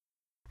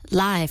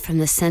live from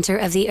the center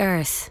of the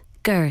earth,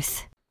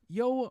 Girth.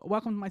 Yo,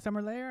 welcome to my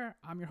summer lair.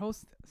 I'm your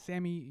host,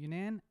 Sammy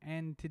Yunan,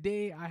 and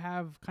today I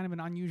have kind of an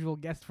unusual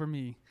guest for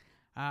me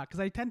because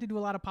I tend to do a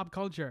lot of pop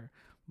culture.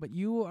 But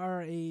you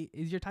are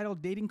is your title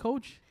dating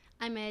coach?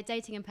 I'm a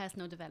dating and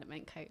personal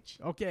development coach.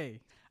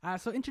 Okay.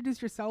 So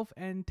introduce yourself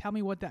and tell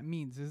me what that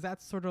means. Is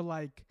that sort of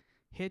like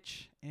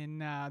Hitch in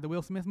the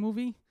Will Smith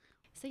movie?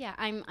 So yeah,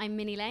 I'm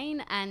Minnie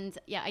Lane, and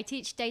yeah, I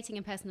teach dating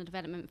and personal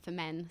development for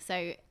men.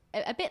 So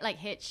a bit like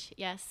Hitch,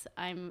 yes.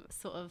 I'm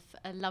sort of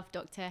a love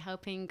doctor,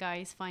 helping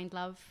guys find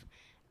love,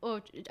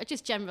 or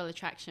just general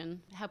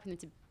attraction, helping them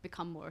to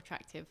become more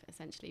attractive,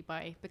 essentially,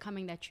 by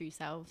becoming their true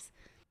selves.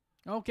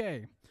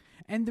 Okay.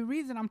 And the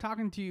reason I'm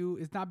talking to you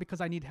is not because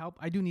I need help.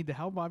 I do need the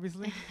help,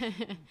 obviously.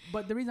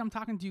 But the reason I'm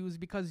talking to you is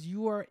because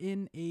you are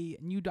in a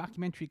new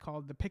documentary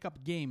called The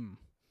Pickup Game.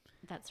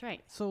 That's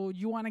right. So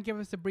you want to give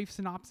us a brief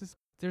synopsis?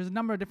 There's a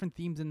number of different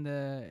themes in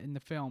the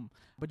film,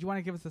 but you want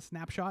to give us a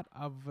snapshot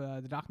of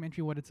the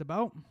documentary, what it's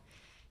about?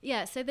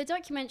 Yeah, so the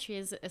documentary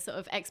is a sort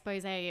of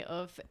expose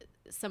of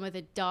some of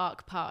the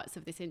dark parts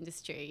of this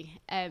industry.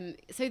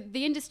 So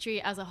the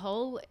industry as a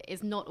whole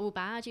is not all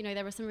bad. You know,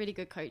 there are some really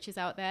good coaches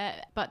out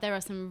there, but there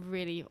are some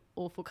really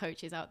awful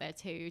coaches out there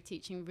too,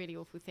 teaching really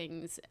awful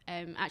things,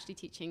 actually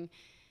teaching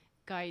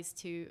guys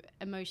to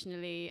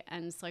emotionally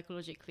and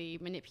psychologically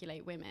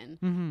manipulate women.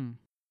 Mm-hmm.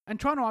 And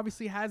Toronto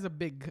obviously has a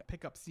big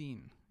pickup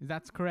scene.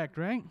 That's correct,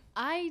 right?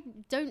 I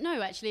don't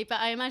know, actually,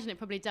 but I imagine it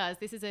probably does.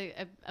 This is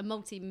a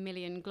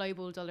multi-million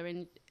global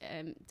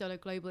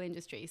global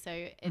industry,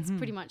 so it's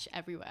pretty much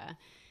everywhere.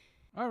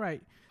 All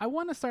right. I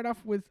want to start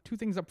off with two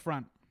things up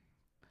front.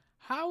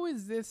 How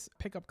is this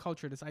pickup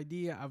culture, this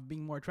idea of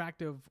being more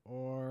attractive,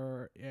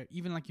 or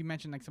even like you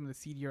mentioned, like some of the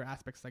seedier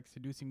aspects like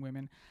seducing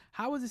women,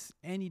 how is this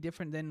any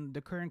different than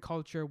the current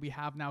culture we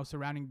have now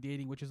surrounding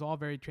dating, which is all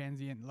very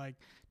transient, like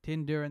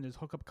Tinder, and there's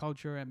hookup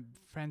culture and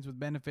friends with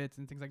benefits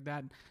and things like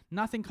that?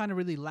 Nothing kind of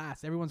really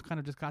lasts. Everyone's kind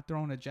of just got their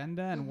own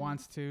agenda and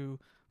wants to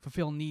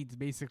fulfill needs,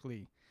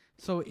 basically.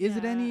 So is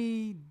it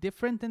any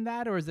different than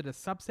that, or is it a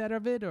subset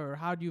of it, or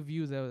how do you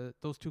view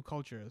those two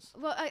cultures?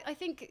 Well, I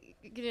think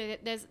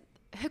there's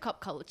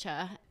hookup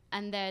culture,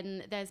 and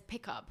then there's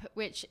pickup,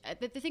 which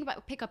the thing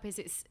about pickup is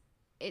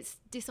it's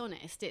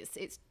dishonest.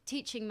 It's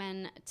teaching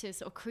men to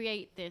sort of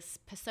create this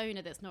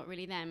persona that's not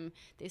really them,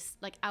 this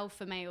like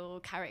alpha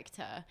male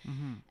character.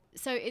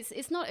 So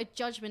it's not a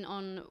judgment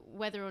on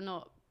whether or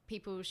not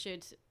people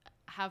should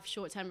have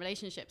short-term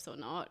relationships or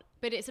not,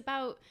 but it's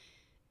about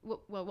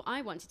what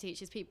I want to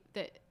teach is people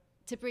that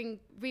to bring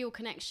real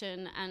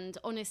connection and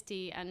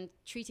honesty and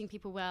treating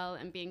people well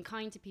and being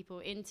kind to people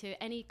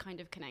into any kind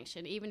of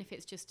connection, even if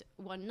it's just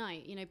one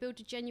night. You know, build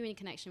a genuine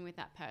connection with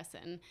that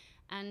person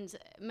and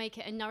make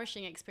it a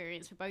nourishing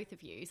experience for both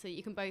of you, so that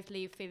you can both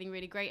leave feeling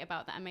really great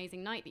about that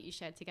amazing night that you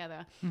shared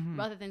together,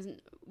 rather than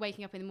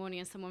waking up in the morning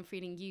and someone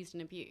feeling used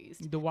and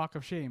abused. The walk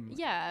of shame.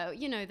 Yeah,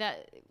 you know,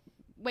 that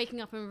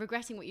waking up and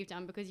regretting what you've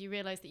done because you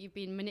realize that you've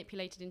been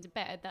manipulated into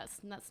bed,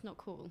 that's not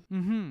cool.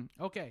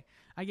 Okay,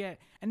 I get it.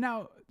 And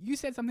now you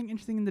said something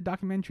interesting in the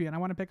documentary, and I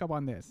want to pick up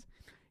on this.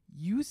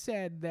 You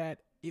said that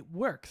it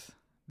works.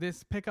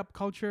 This pickup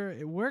culture,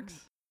 it works?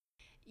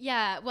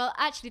 Yeah, well,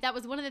 actually, that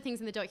was one of the things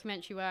in the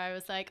documentary where I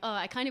was like, oh,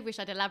 I kind of wish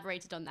I'd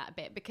elaborated on that a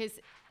bit, because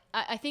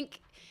I think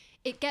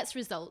it gets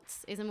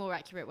results is a more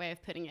accurate way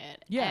of putting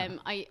it. Yeah.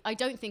 I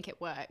don't think it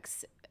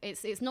works.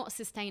 It's not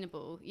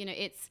sustainable. You know,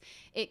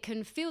 it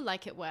can feel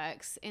like it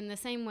works in the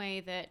same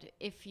way that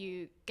if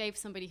you gave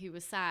somebody who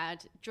was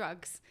sad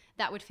drugs,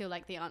 that would feel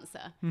like the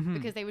answer,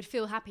 because they would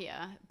feel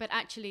happier. But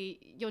actually,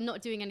 you're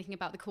not doing anything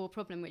about the core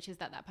problem, which is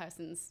that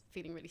person's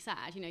feeling really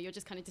sad. You know, you're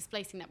just kind of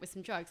displacing that with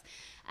some drugs.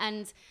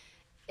 And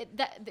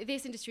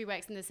this industry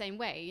works in the same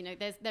way. You know,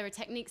 there are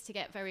techniques to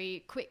get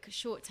very quick,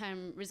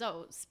 short-term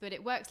results, but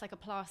it works like a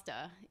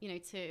plaster, you know,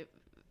 to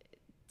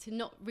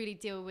not really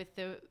deal with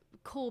the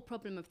core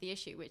problem of the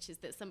issue, which is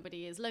that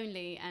somebody is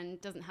lonely and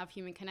doesn't have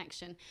human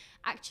connection.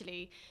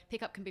 Actually,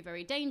 pickup can be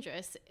very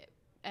dangerous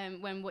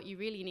when what you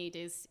really need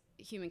is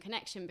human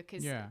connection,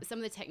 because some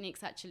of the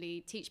techniques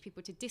actually teach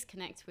people to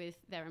disconnect with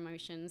their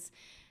emotions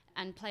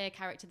and play a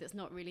character that's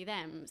not really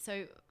them.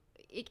 So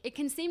it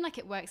can seem like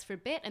it works for a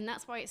bit, and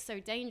that's why it's so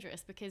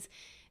dangerous, because,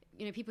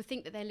 you know, people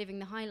think that they're living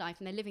the high life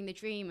and they're living the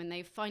dream and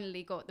they've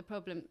finally got the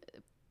problem,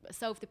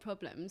 solved the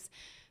problems,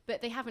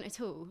 but they haven't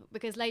at all,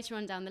 because later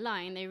on down the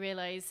line they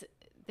realize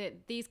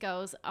that these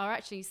girls are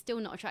actually still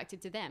not attracted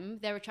to them.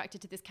 They're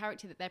attracted to this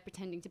character that they're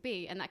pretending to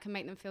be, and that can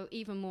make them feel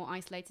even more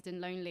isolated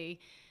and lonely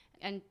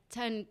and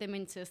turn them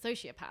into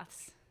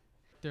sociopaths.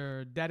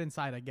 They're dead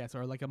inside, I guess,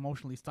 or like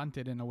emotionally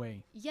stunted in a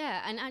way.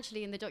 Yeah, and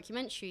actually in the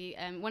documentary,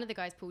 one of the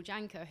guys, Paul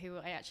Janker, who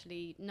I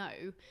actually know,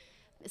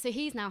 so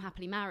he's now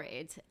happily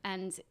married,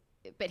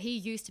 but he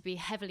used to be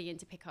heavily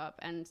into pickup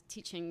and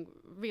teaching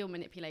real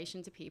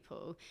manipulation to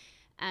people.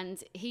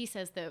 And he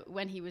says that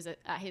when he was at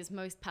his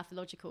most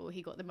pathological,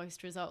 he got the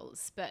most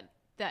results, but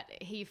that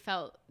he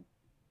felt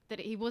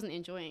that he wasn't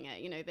enjoying it,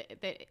 you know,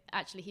 that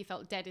actually he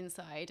felt dead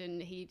inside, and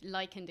he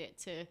likened it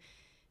to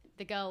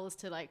the girls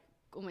to like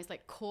almost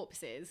like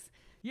corpses.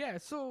 Yeah,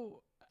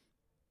 so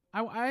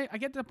I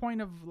get the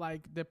point of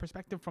like the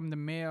perspective from the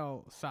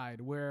male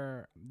side,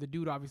 where the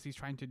dude obviously is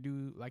trying to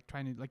do like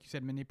you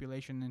said,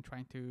 manipulation and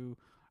trying to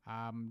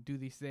do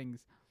these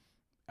things.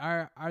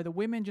 Are the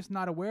women just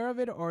not aware of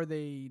it, or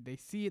they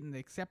see it and they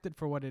accept it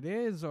for what it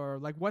is, or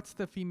like what's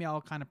the female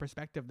kind of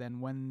perspective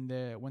then when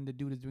the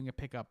dude is doing a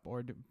pickup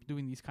or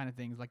doing these kind of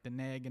things like the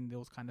neg and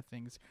those kind of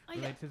things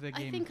related to the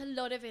game? I think a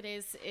lot of it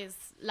is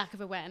lack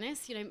of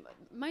awareness. You know,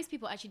 most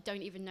people actually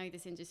don't even know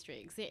this industry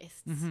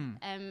exists.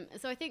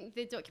 So I think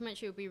the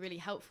documentary will be really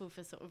helpful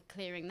for sort of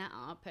clearing that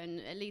up,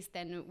 and at least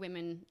then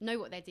women know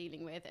what they're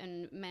dealing with,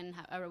 and men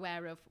are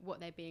aware of what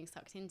they're being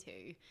sucked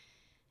into.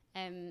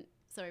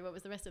 Sorry, what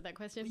was the rest of that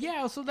question?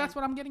 Yeah, so that's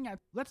what I'm getting at.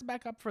 Let's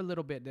back up for a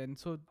little bit then.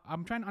 So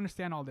I'm trying to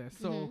understand all this.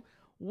 So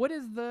what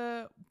is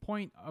the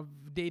point of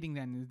dating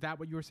then? Is that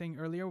what you were saying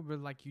earlier, where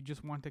like you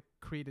just want to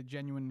create a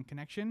genuine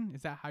connection?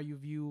 Is that how you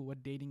view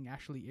what dating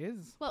actually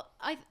is? Well,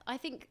 I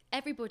think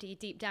everybody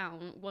deep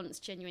down wants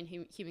genuine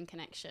human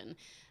connection.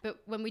 But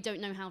when we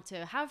don't know how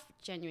to have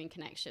genuine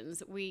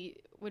connections, we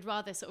would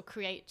rather sort of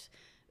create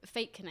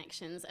fake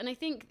connections. And I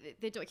think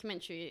the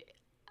documentary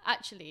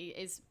actually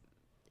is,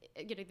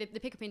 you know, the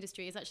pickup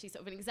industry is actually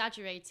sort of an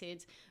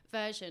exaggerated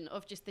version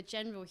of just the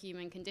general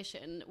human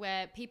condition,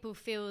 where people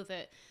feel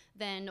that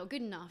they're not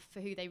good enough for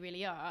who they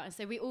really are. And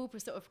so we all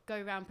sort of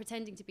go around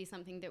pretending to be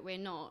something that we're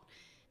not,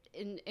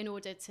 in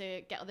order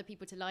to get other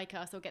people to like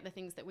us or get the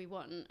things that we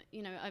want.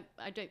 You know,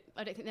 I don't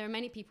think there are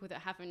many people that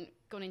haven't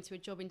gone into a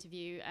job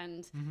interview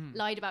and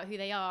lied about who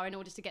they are in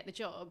order to get the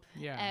job.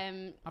 Yeah.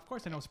 Of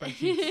course I know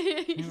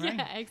spreadsheets. Yeah,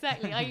 right?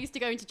 Exactly. I used to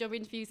go into job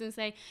interviews and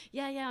say,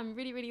 yeah, I'm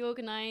really, really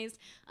organized.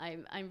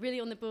 I'm really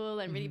on the ball.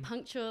 I'm really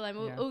punctual. I'm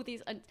all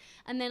these.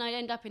 And then I'd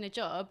end up in a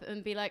job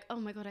and be like, oh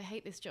my God, I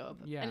hate this job.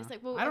 Yeah. And it's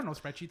like, well, I don't know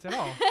spreadsheets at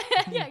all.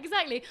 Yeah,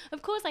 exactly.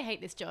 Of course I hate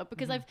this job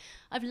because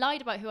I've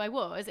lied about who I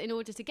was in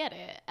order to get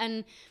it.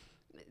 And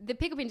the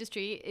pickup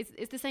industry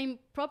is the same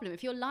problem.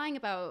 If you're lying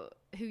about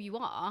who you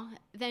are,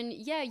 then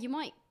yeah, you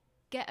might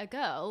get a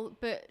girl,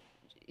 but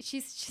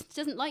she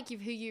doesn't like you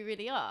for who you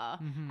really are.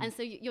 And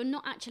so you're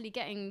not actually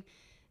getting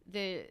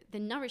the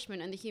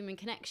nourishment and the human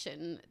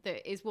connection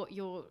that is what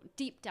you're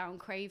deep down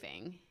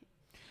craving.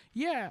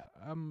 Yeah,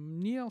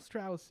 Neil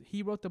Strauss,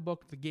 he wrote the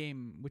book The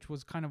Game, which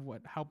was kind of what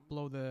helped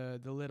blow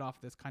the lid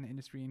off this kind of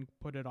industry and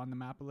put it on the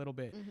map a little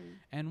bit.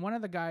 And one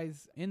of the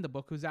guys in the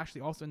book, who's actually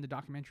also in the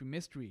documentary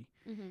Mystery,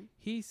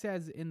 he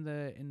says in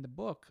the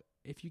book,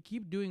 if you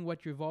keep doing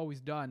what you've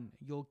always done,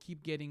 you'll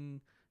keep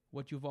getting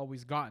what you've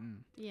always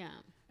gotten. Yeah.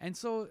 And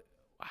so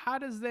how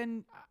does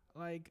then,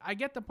 like, I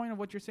get the point of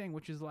what you're saying,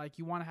 which is like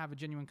you want to have a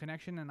genuine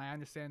connection, and I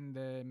understand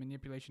the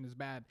manipulation is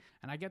bad,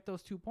 and I get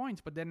those 2 points,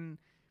 but then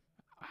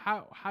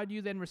how do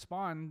you then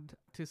respond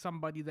to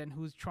somebody then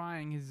who's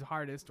trying his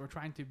hardest or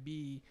trying to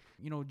be,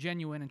 you know,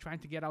 genuine and trying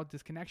to get out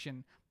this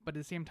connection, but at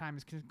the same time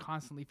is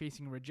constantly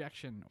facing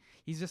rejection?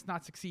 He's just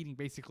not succeeding,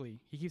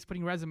 basically. He keeps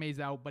putting resumes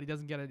out, but he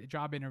doesn't get a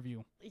job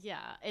interview. Yeah,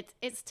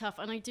 it's tough,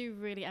 and I do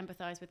really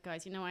empathize with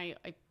guys. You know, I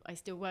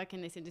still work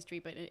in this industry,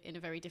 but in a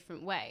very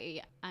different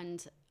way,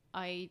 and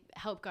I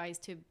help guys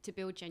to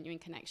build genuine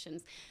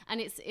connections.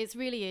 And it's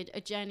really a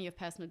journey of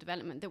personal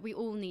development that we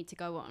all need to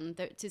go on,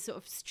 to sort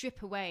of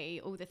strip away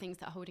all the things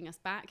that are holding us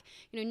back.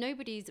 You know,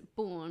 nobody's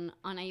born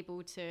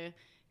unable to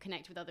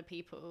connect with other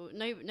people.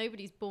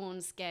 Nobody's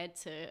born scared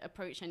to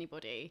approach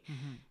anybody.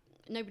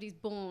 Nobody's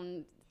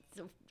born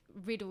sort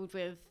of riddled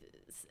with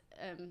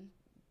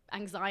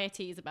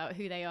anxieties about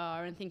who they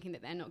are and thinking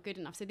that they're not good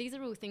enough. So these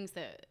are all things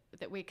that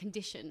we're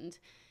conditioned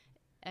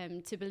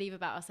to believe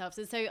about ourselves.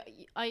 And so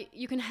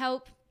you can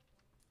help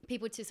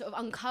people to sort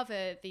of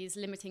uncover these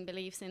limiting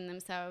beliefs in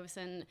themselves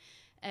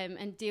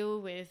and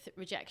deal with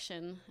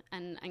rejection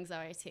and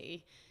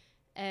anxiety.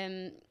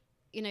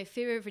 You know,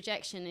 fear of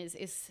rejection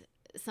is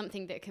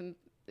something that can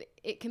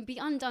be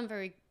undone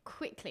very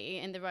quickly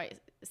in the right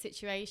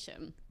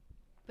situation,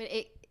 but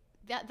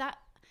that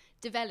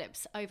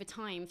develops over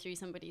time through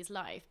somebody's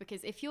life.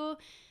 Because if you're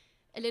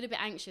a little bit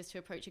anxious to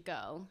approach a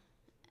girl,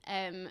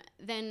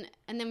 then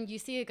you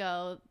see a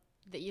girl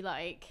that you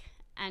like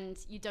and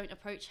you don't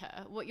approach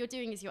her, what you're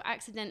doing is you're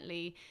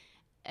accidentally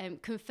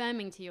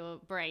confirming to your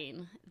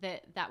brain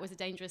that was a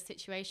dangerous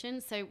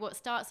situation. So what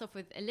starts off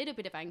with a little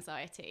bit of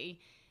anxiety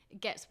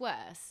gets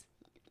worse.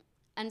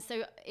 And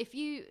so if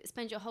you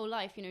spend your whole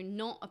life, you know,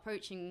 not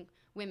approaching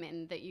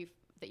women that you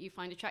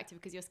find attractive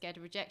because you're scared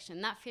of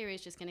rejection, that fear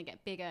is just going to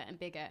get bigger and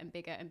bigger and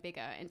bigger and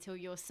bigger until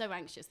you're so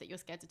anxious that you're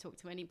scared to talk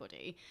to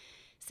anybody.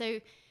 So,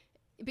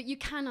 but you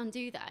can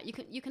undo that.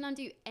 You can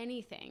undo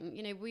anything.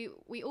 You know,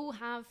 we all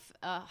have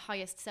a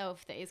highest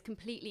self that is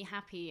completely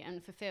happy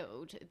and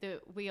fulfilled,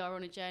 that we are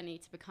on a journey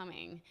to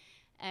becoming.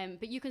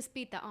 But you can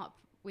speed that up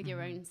with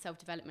your own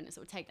self-development and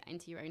sort of take that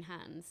into your own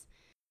hands.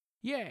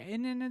 Yeah,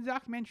 and in the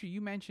documentary,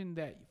 you mentioned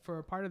that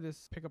for part of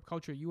this pickup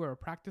culture, you were a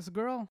practice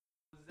girl.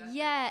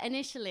 Yeah,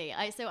 initially.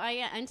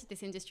 I entered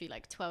this industry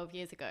like 12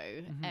 years ago,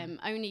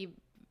 only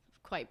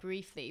quite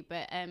briefly,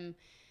 but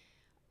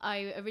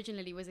I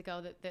originally was a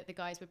girl that the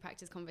guys would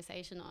practice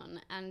conversation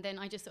on, and then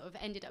I just sort of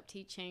ended up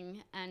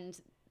teaching, and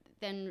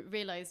then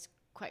realised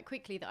quite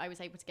quickly that I was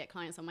able to get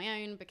clients on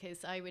my own,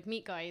 because I would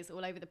meet guys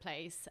all over the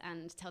place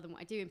and tell them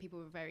what I do, and people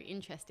were very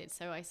interested.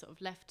 So I sort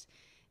of left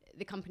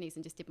the companies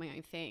and just did my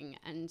own thing.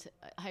 And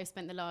I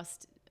spent the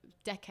last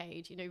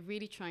decade,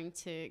 really trying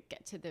to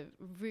get to the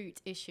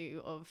root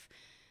issue of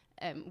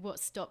what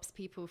stops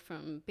people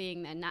from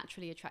being their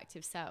naturally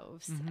attractive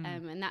selves.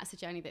 And that's a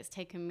journey that's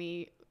taken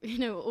me,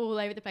 all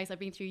over the place. I've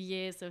been through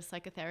years of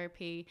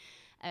psychotherapy.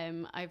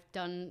 I've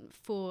done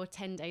 4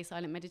 10-day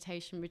silent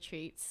meditation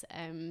retreats.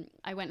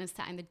 I went and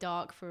sat in the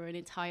dark for an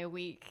entire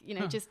week,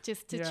 just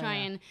to try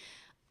and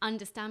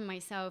understand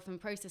myself and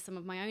process some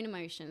of my own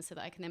emotions so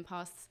that I can then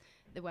pass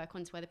the work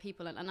on to other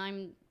people. And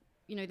I'm,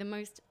 the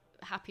most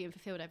happy and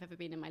fulfilled I've ever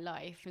been in my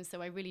life. And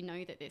so I really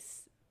know that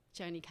this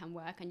journey can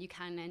work, and you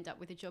can end up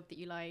with a job that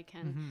you like,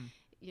 and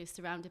you're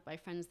surrounded by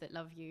friends that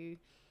love you.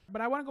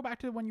 But I want to go back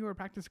to when you were a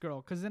practice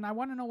girl, because then I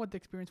want to know what the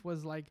experience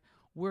was like.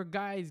 Were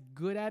guys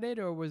good at it,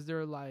 or was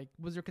there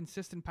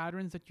consistent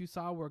patterns that you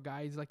saw where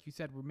guys, like you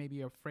said, were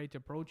maybe afraid to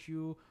approach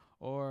you,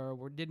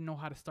 or didn't know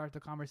how to start the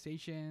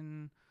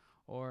conversation,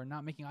 or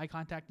not making eye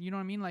contact? You know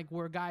what I mean? Like,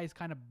 were guys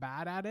kind of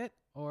bad at it,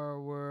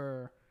 or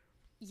were...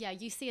 Yeah,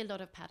 you see a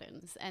lot of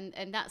patterns, and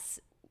that's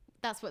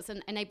what's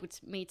enabled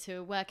me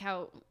to work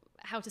out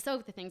how to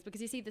solve the things, because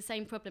you see the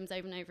same problems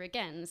over and over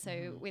again.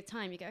 So with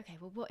time you go, okay,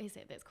 well, what is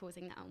it that's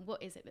causing that, and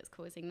what is it that's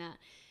causing that?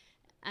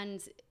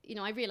 And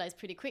I realized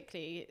pretty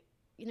quickly,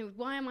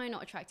 why am I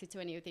not attracted to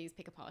any of these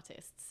pickup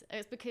artists?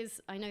 It's because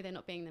I know they're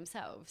not being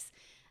themselves.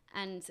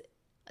 And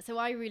so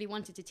I really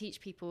wanted to teach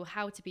people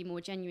how to be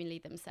more genuinely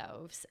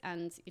themselves.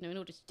 And in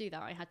order to do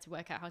that, I had to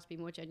work out how to be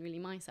more genuinely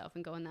myself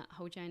and go on that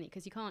whole journey,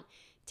 because you can't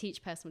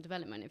teach personal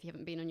development if you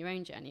haven't been on your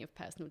own journey of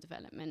personal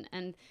development.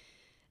 And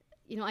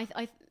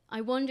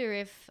I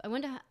wonder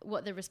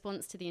what the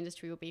response to the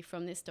industry will be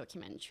from this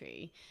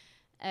documentary.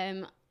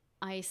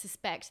 I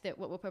suspect that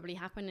what will probably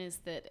happen is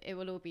that it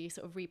will all be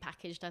sort of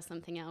repackaged as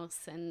something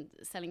else and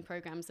selling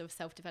programs of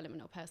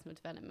self-development or personal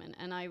development.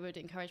 And I would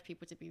encourage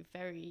people to be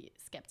very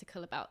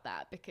skeptical about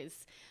that,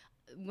 because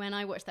when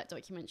I watched that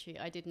documentary,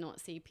 I did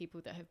not see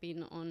people that have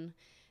been on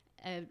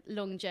a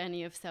long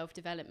journey of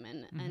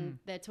self-development, and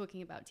they're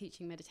talking about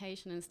teaching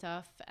meditation and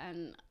stuff.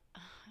 And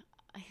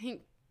I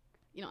think,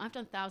 I've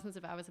done thousands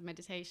of hours of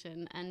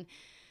meditation, and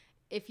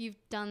if you've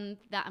done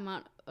that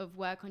amount of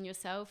work on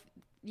yourself,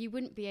 you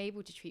wouldn't be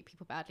able to treat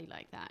people badly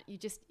like that. You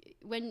just,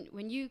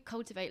 when you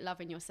cultivate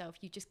love in yourself,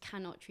 you just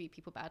cannot treat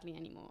people badly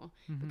anymore,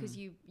 because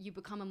you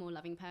become a more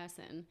loving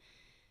person.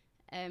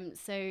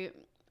 So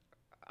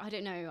I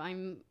don't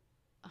know,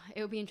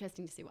 it'll be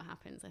interesting to see what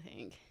happens, I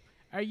think.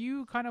 Are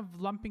you kind of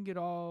lumping it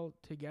all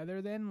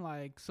together then?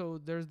 Like, so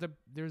there's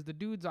the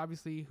dudes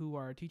obviously who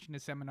are teaching the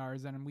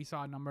seminars, and we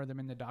saw a number of them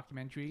in the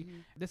documentary.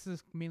 This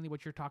is mainly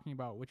what you're talking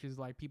about, which is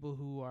like people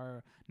who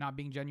are not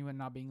being genuine,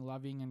 not being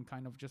loving, and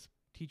kind of just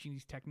teaching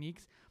these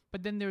techniques.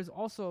 But then there's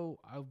also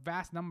a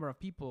vast number of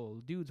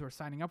people, dudes, who are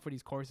signing up for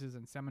these courses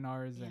and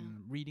seminars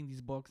and reading these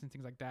books and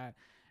things like that.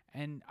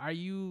 And are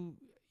you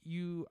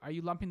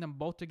lumping them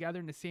both together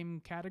in the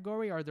same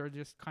category, or are they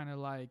just kind of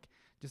like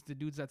just the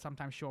dudes that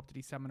sometimes show up to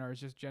these seminars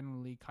just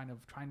generally kind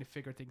of trying to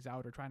figure things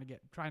out, or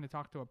trying to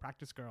talk to a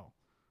practice girl?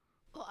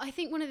 Well, I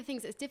think one of the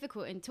things that's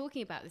difficult in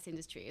talking about this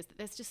industry is that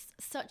there's just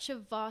such a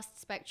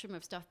vast spectrum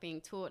of stuff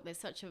being taught. There's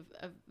such a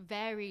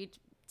varied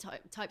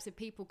types of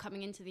people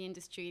coming into the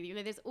industry.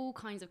 There's all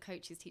kinds of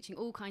coaches teaching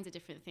all kinds of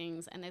different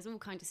things, and there's all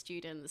kinds of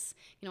students.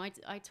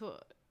 I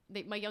taught...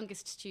 my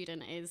youngest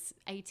student is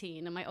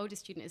 18 and my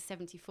oldest student is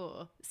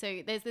 74.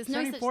 So there's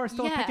no 74 such...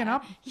 still picking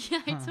up? Yeah,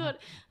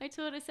 I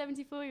taught a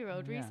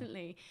 74-year-old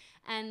recently.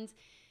 And,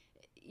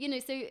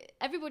 so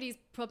everybody's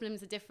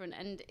problems are different,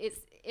 and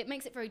it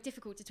makes it very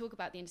difficult to talk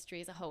about the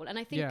industry as a whole. And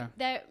I think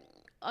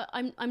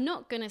I'm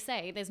not going to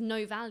say there's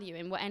no value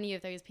in what any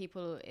of those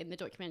people in the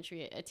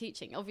documentary are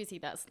teaching. Obviously,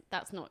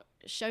 that's not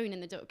shown in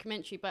the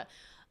documentary, but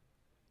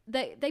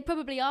they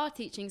probably are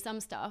teaching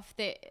some stuff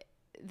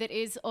that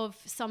is of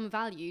some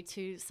value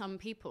to some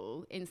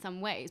people in some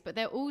ways, but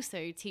they're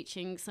also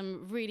teaching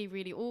some really,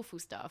 really awful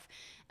stuff.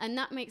 And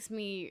that makes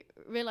me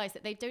realize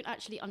that they don't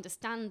actually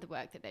understand the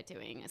work that they're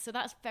doing. So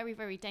that's very,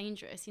 very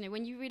dangerous.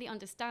 When you really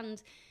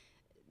understand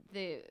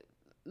the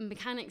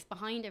mechanics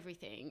behind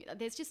everything,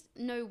 there's just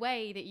no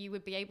way that you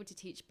would be able to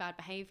teach bad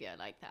behavior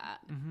like that.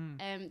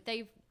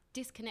 They've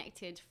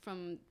disconnected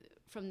from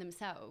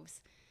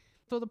themselves.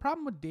 So the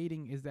problem with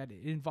dating is that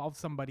it involves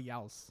somebody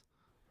else,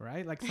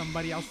 right? Like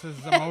somebody else's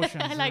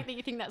emotions. I like that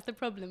you think that's the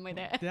problem with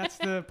it. That's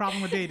the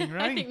problem with dating,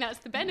 right? I think that's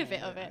the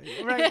benefit of it.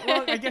 Right.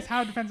 Well, I guess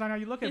how it depends on how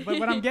you look at it. But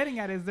what I'm getting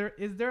at is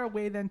there a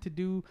way then to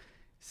do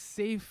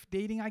safe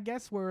dating, I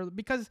guess,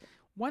 because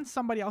once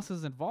somebody else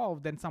is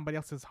involved, then somebody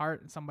else's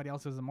heart and somebody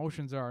else's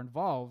emotions are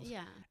involved.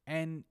 Yeah.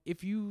 And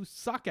if you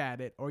suck at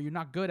it, or you're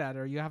not good at it,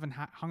 or you haven't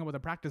hung out with a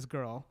practice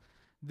girl,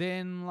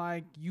 then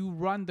like you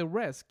run the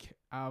risk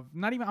of I'm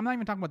not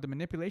even talking about the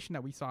manipulation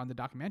that we saw in the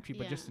documentary,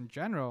 but just in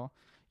general,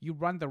 you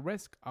run the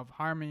risk of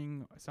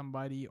harming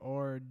somebody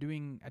or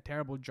doing a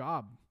terrible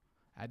job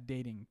at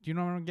dating. Do you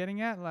know what I'm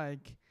getting at?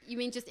 Like, you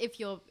mean just if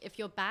you're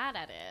bad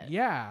at it?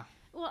 Yeah.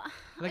 Well,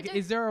 Like,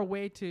 is there a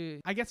way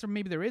to, I guess, or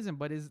maybe there isn't,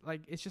 but is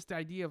like, it's just the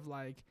idea of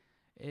like,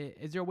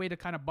 is there a way to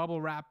kind of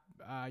bubble wrap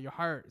your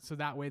heart so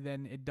that way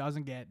then it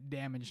doesn't get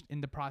damaged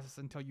in the process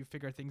until you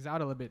figure things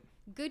out a little bit?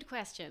 Good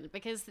question,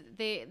 because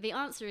the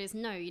answer is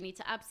no. You need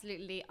to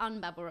absolutely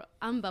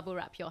unbubble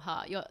wrap your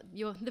heart.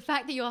 The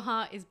fact that your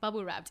heart is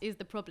bubble wrapped is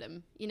the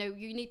problem. You know,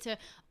 you need to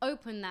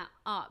open that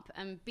up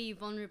and be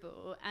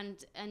vulnerable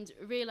and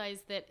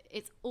realize that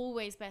it's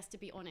always best to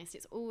be honest.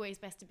 It's always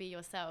best to be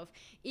yourself,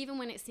 even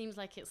when it seems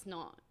like it's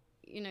not.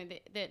 You know,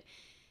 that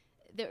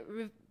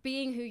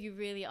being who you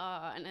really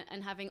are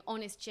and having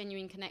honest,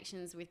 genuine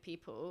connections with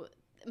people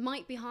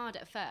might be hard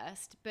at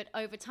first, but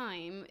over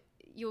time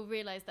you'll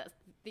realize that's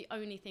the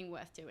only thing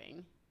worth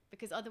doing,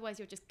 because otherwise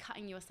you're just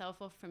cutting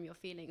yourself off from your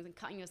feelings and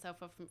cutting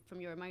yourself off from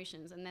your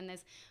emotions, and then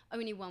there's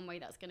only one way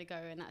that's going to go,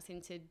 and that's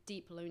into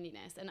deep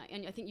loneliness. And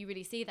I think you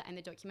really see that in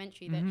the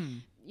documentary, that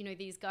you know,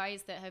 these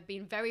guys that have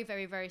been very,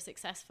 very, very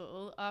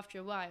successful, after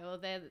a while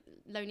they're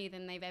lonelier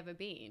than they've ever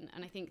been.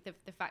 And I think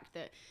the fact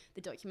that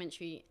the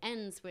documentary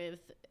ends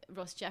with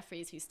Ross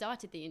Jeffries, who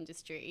started the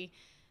industry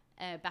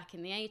back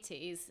in the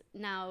 80s,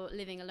 now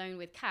living alone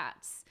with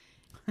cats,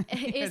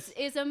 Yes.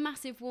 is a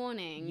massive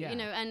warning. Yeah. You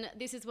know, and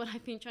this is what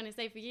I've been trying to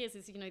say for years,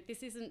 is, you know,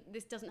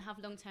 this doesn't have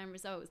long-term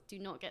results. Do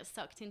not get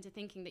sucked into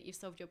thinking that you've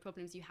solved your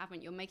problems. You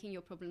haven't. You're making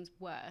your problems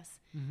worse.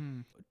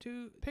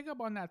 To pick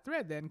up on that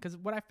thread then, because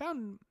what I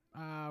found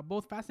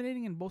both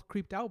fascinating and both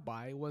creeped out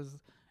by was,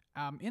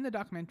 in the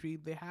documentary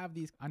they have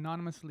these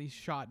anonymously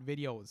shot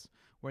videos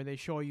where they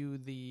show you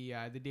the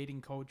dating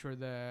coach or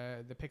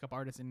the pickup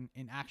artist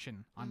in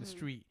action on the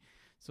street.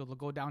 So they'll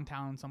go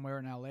downtown somewhere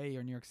in LA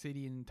or New York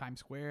City in Times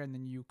Square, and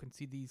then you can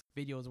see these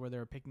videos where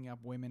they're picking up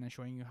women and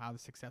showing you how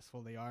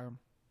successful they are.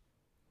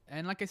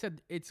 And like I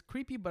said, it's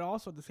creepy, but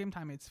also at the same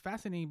time it's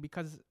fascinating,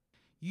 because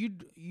you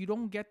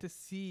don't get to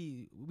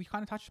see, we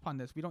kind of touched upon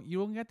this, you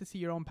don't get to see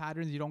your own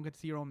patterns, you don't get to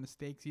see your own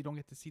mistakes, you don't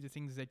get to see the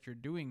things that you're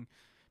doing,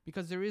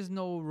 because there is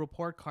no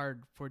report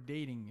card for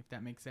dating, if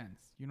that makes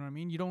sense. You know what I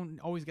mean? You don't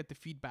always get the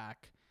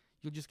feedback.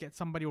 You'll just get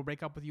somebody will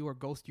break up with you or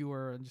ghost you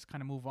or just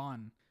kind of move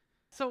on.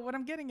 So what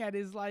I'm getting at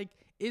is, like,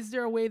 is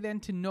there a way then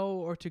to know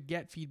or to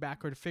get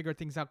feedback or to figure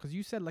things out? Because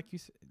you said, like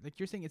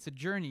you're saying, it's a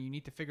journey. You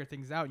need to figure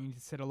things out. You need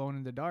to sit alone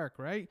in the dark,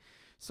 right?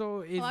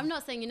 So Well, I'm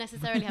not saying you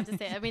necessarily have to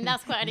sit. I mean,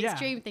 that's quite an Yeah.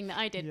 extreme thing that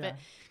I did. But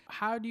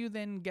how do you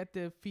then get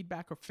the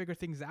feedback or figure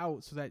things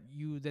out so that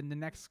then the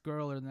next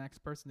girl or the next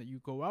person that you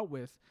go out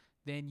with,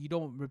 then you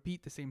don't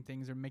repeat the same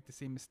things or make the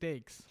same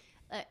mistakes?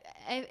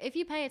 If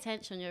you pay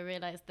attention, you'll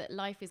realize that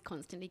life is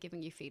constantly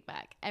giving you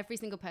feedback. Every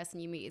single person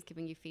you meet is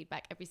giving you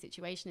feedback. Every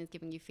situation is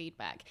giving you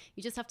feedback.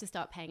 You just have to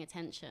start paying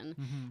attention.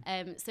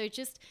 So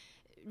just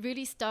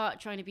really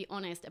start trying to be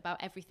honest about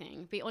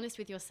everything. Be honest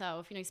with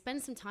yourself. You know,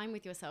 spend some time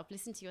with yourself.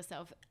 Listen to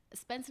yourself.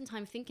 Spend some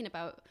time thinking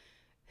about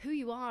who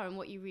you are and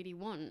what you really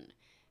want.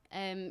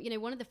 You know,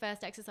 one of the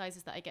first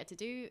exercises that I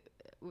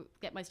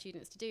get my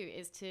students to do,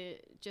 is to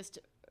just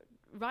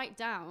write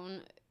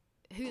down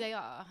who they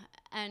are,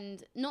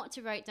 and not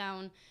to write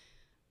down,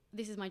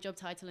 this is my job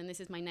title and this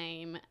is my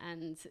name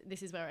and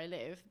this is where I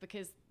live,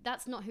 because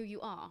that's not who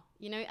you are,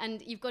 you know.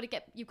 And you've got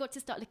to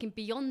start looking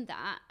beyond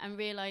that and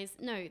realize,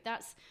 no,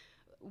 that's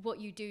what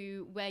you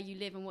do, where you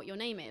live, and what your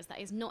name is. That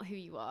is not who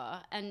you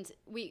are. And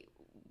we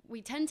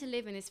tend to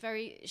live in this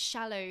very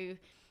shallow,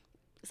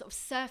 sort of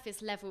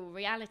surface level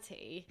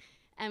reality,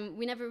 and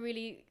we never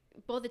really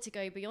bother to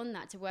go beyond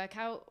that to work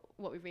out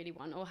what we really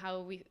want or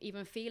how we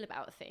even feel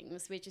about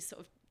things. We're just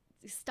sort of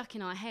stuck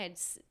in our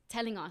heads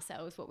telling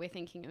ourselves what we're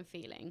thinking and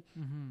feeling.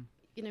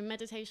 You know,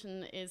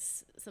 meditation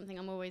is something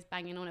I'm always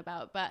banging on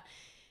about, but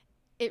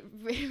it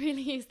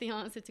really is the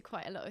answer to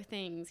quite a lot of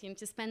things. You know,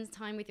 to spend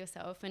time with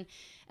yourself and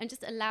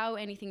just allow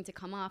anything to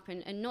come up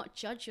and not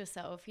judge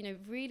yourself, you know,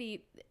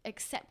 really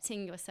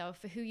accepting yourself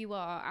for who you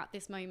are at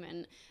this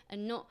moment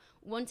and not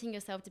wanting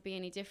yourself to be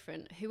any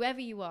different. Whoever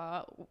you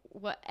are,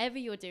 whatever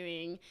you're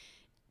doing,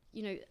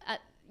 you know,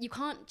 you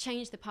can't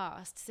change the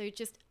past. So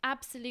just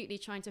absolutely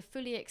trying to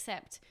fully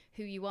accept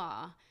who you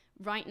are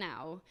right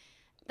now.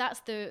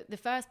 That's the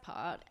first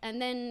part. And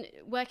then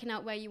working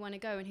out where you want to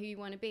go and who you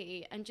want to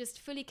be, and just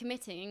fully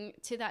committing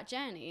to that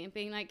journey and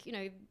being like, you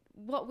know,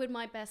 what would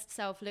my best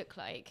self look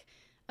like?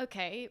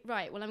 Okay,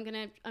 right. Well, I'm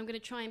going to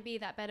try and be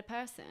that better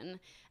person.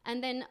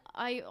 And then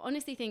I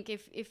honestly think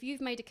if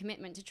you've made a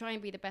commitment to try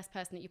and be the best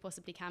person that you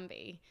possibly can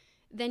be,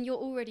 then you're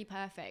already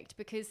perfect,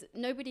 because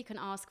nobody can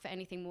ask for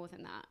anything more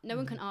than that. No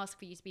one can ask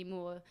for you to be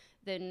more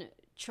than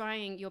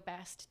trying your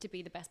best to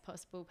be the best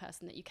possible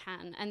person that you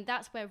can. And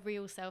that's where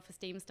real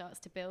self-esteem starts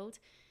to build.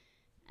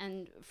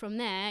 And from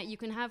there, you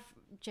can have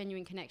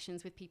genuine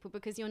connections with people,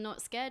 because you're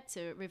not scared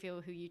to reveal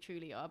who you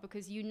truly are,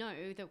 because you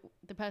know that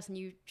the person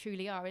you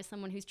truly are is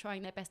someone who's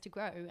trying their best to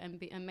grow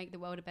and make the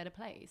world a better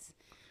place.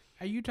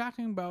 Are you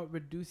talking about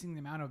reducing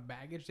the amount of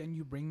baggage then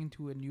you bring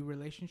into a new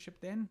relationship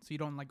then? So you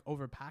don't like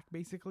overpack,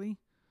 basically?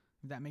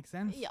 If that makes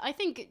sense? Yeah, I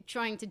think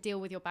trying to deal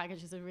with your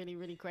baggage is a really,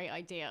 really great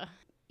idea.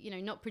 You know,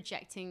 not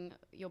projecting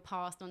your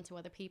past onto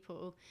other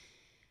people.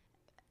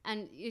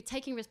 And you're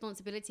taking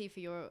responsibility for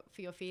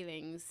your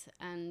feelings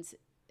and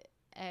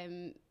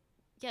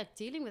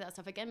dealing with that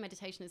stuff. Again,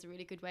 meditation is a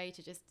really good way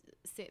to just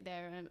sit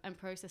there and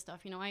process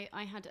stuff. You know,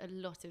 I had a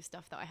lot of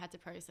stuff that I had to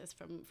process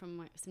from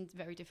some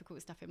very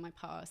difficult stuff in my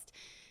past.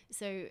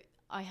 So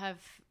I have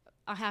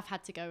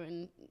had to go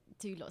and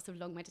do lots of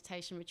long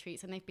meditation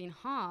retreats, and they've been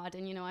hard.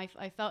 And, you know, I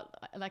felt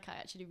like I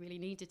actually really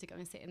needed to go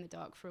and sit in the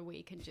dark for a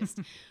week and just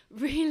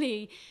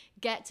really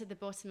get to the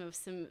bottom of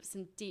some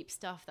deep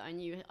stuff that I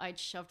knew I'd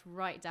shoved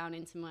right down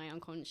into my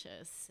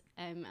unconscious.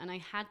 And I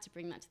had to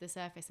bring that to the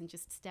surface and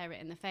just stare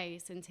it in the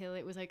face until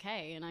it was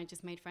okay. And I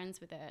just made friends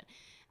with it.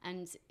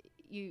 And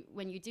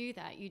when you do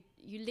that, you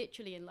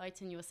literally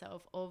enlighten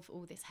yourself of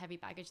all this heavy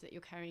baggage that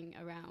you're carrying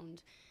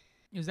around.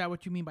 Is that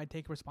what you mean by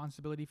take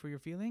responsibility for your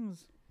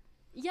feelings?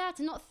 Yeah,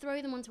 to not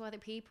throw them onto other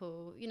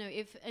people, you know,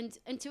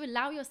 and to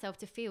allow yourself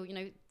to feel, you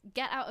know,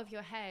 get out of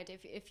your head.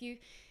 If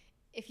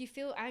you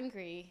feel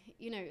angry,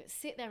 you know,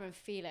 sit there and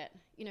feel it,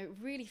 you know,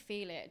 really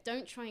feel it.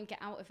 Don't try and get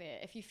out of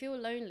it. If you feel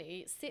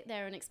lonely, sit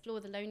there and explore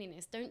the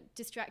loneliness. Don't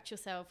distract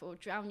yourself or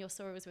drown your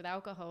sorrows with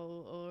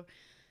alcohol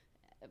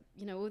or,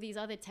 you know, all these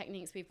other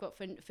techniques we've got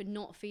for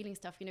not feeling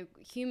stuff. You know,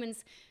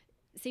 humans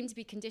seem to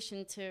be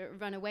conditioned to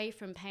run away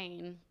from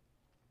pain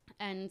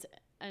and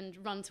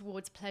run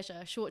towards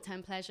pleasure,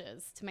 short-term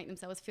pleasures to make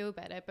themselves feel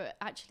better. But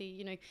actually,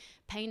 you know,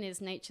 pain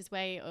is nature's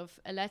way of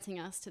alerting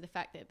us to the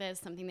fact that there's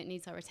something that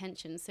needs our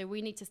attention. So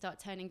we need to start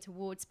turning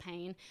towards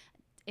pain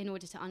in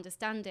order to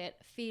understand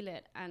it, feel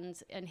it,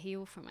 and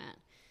heal from it.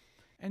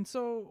 And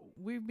so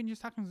we've been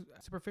just talking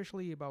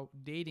superficially about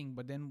dating,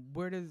 but then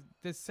where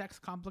does sex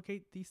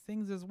complicate these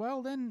things as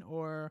well then?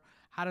 Or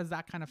how does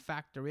that kind of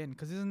factor in?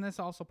 Because isn't this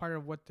also part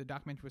of what the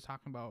documentary was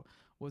talking about,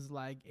 was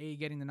like A,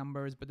 getting the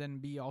numbers, but then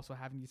B, also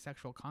having these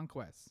sexual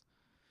conquests.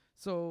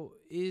 So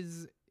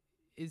is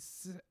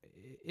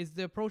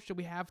the approach that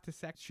we have to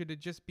sex, should it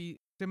just be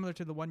similar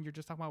to the one you're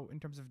just talking about in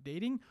terms of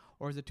dating,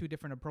 or is it two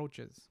different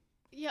approaches?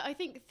 Yeah, I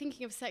think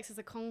thinking of sex as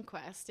a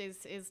conquest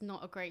is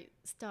not a great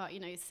start. You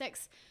know,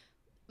 sex,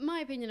 my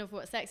opinion of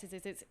what sex is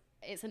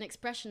it's an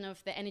expression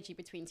of the energy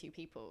between two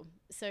people.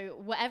 So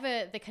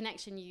whatever the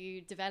connection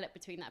you develop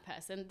between that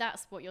person,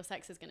 that's what your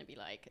sex is going to be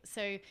like.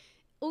 So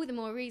all the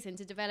more reason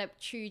to develop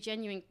true,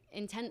 genuine,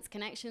 intense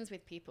connections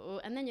with people,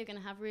 and then you're going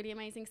to have really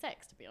amazing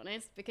sex, to be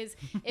honest. Because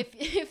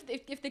if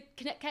the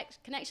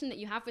connection that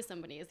you have with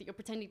somebody is that you're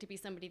pretending to be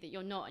somebody that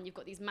you're not, and you've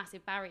got these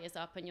massive barriers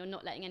up and you're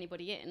not letting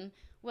anybody in,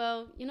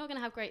 well, you're not going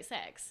to have great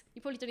sex.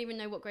 You probably don't even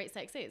know what great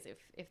sex is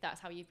if that's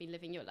how you've been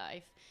living your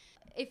life.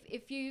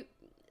 If you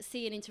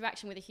see an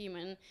interaction with a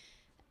human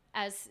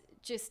as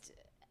just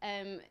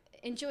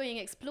enjoying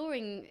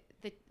exploring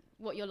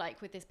what you're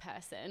like with this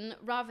person,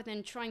 rather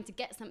than trying to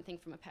get something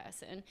from a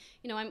person,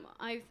 you know,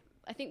 I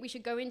think we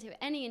should go into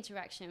any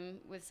interaction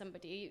with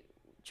somebody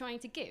trying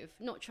to give,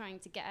 not trying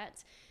to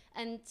get,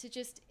 and to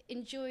just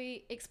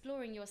enjoy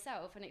exploring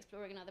yourself and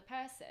exploring another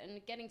person,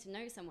 getting to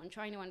know someone,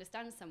 trying to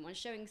understand someone,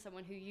 showing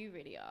someone who you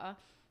really are,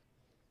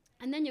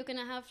 and then you're going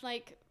to have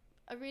like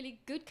a really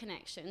good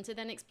connection to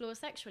then explore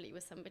sexually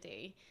with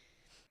somebody.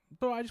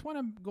 But I just want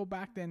to go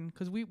back then,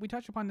 because we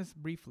touched upon this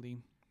briefly,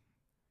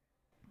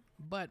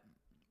 but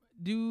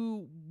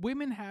do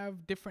women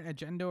have different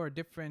agenda or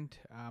different,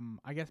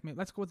 I guess,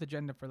 let's go with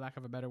agenda for lack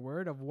of a better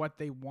word, of what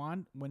they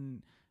want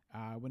when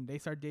they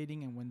start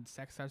dating and when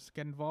sex starts to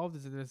get involved?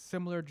 Is it a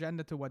similar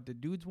agenda to what the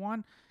dudes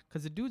want?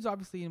 Because the dudes,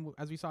 obviously,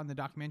 as we saw in the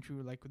documentary,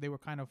 like they were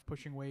kind of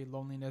pushing away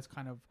loneliness,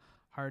 kind of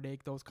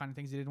heartache, those kind of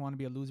things. They didn't want to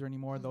be a loser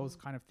anymore, those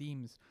kind of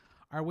themes.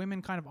 Are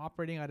women kind of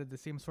operating out of the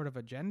same sort of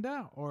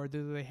agenda, or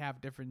do they have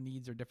different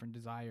needs or different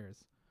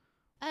desires?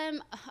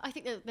 I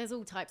think that there's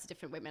all types of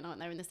different women, aren't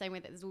there? In the same way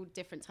that there's all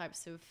different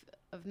types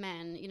of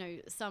men. You know,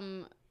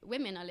 some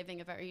women are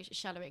living a very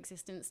shallow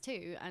existence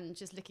too, and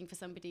just looking for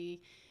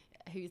somebody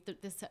who's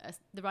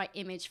the right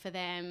image for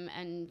them.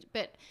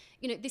 But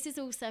you know, this is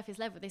all surface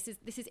level. This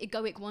is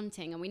egoic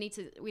wanting, and we need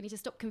to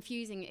stop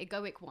confusing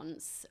egoic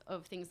wants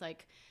of things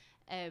like,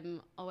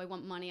 oh, I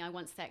want money, I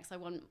want sex, I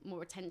want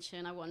more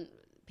attention, I want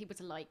people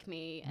to like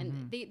me,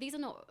 and these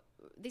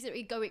are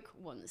egoic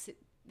wants.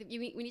 We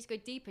need to go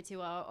deeper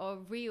to our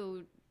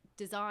real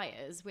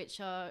desires, which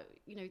are,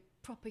 you know,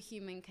 proper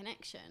human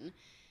connection,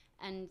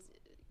 and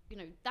you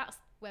know, that's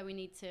what we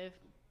need to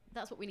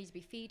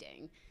be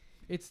feeding.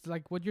 It's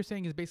like what you're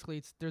saying is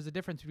basically there's a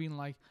difference between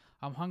like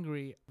I'm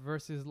hungry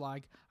versus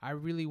like I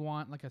really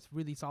want like a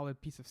really solid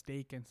piece of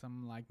steak and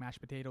some like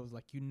mashed potatoes,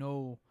 like, you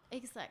know.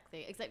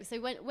 Exactly. So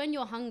when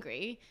you're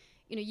hungry,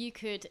 you know, you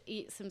could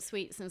eat some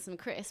sweets and some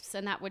crisps,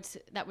 and that would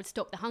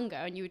stop the hunger,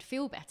 and you would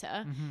feel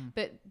better.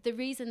 But the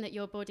reason that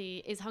your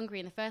body is hungry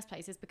in the first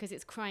place is because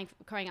it's crying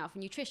out for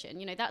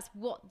nutrition. You know, that's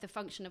what the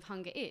function of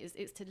hunger is.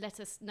 It's to let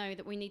us know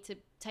that we need to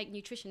take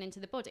nutrition into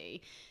the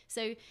body.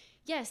 So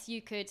yes,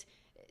 you could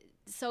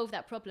solve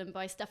that problem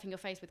by stuffing your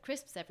face with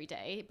crisps every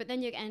day, but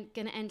then you're going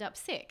to end up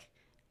sick.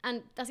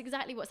 And that's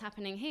exactly what's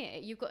happening here.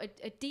 You've got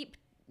a deep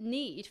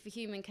need for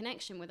human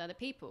connection with other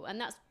people, and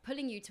that's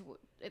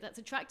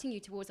attracting you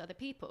towards other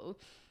people.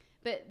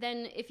 But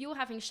then if you're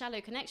having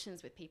shallow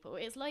connections with people,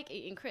 it's like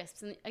eating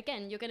crisps. And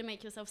again, you're going to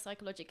make yourself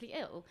psychologically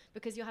ill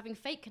because you're having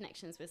fake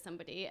connections with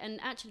somebody. And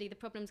actually the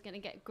problem's going to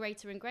get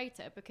greater and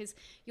greater because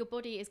your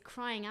body is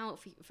crying out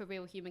for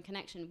real human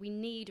connection. We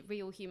need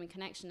real human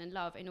connection and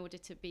love in order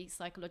to be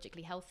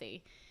psychologically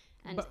healthy.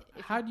 And but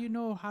how do you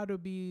know how to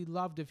be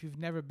loved if you've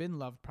never been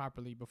loved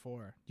properly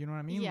before? Do you know what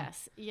I mean?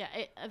 Yes. Yeah.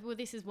 Well,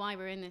 this is why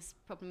we're in this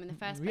problem in the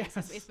first place.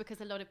 Yes. It's because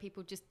a lot of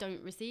people just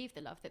don't receive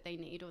the love that they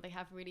need, or they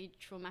have really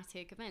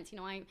traumatic events. You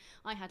know,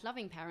 I had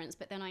loving parents,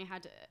 but then I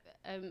had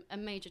a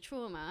major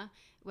trauma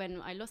when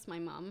I lost my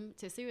mum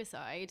to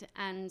suicide.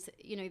 And,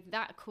 you know,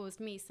 that caused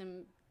me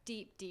some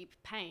deep, deep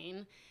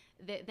pain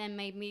that then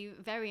made me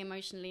very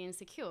emotionally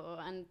insecure.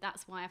 And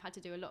that's why I've had to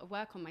do a lot of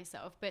work on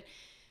myself.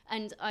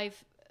 And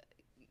I've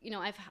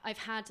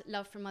had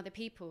love from other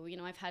people. You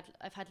know, I've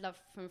had love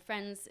from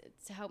friends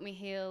to help me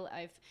heal.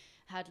 I've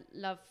had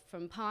love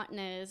from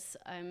partners.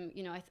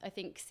 You know, I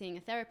think seeing a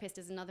therapist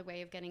is another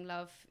way of getting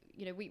love.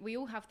 You know, we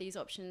all have these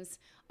options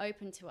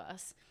open to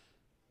us.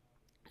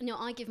 You know,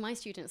 I give my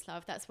students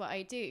love. That's what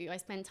I do. I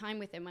spend time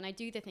with them and I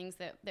do the things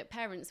that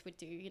parents would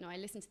do. You know, I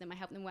listen to them. I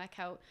help them work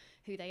out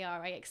who they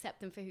are. I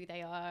accept them for who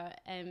they are.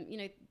 You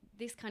know,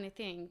 this kind of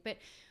thing. But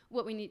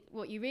what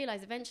you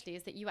realize eventually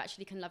is that you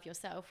actually can love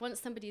yourself. Once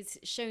somebody's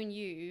shown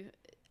you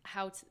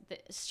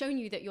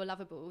that you're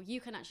lovable,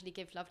 you can actually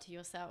give love to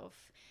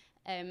yourself,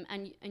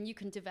 and you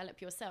can develop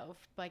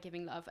yourself by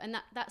giving love. And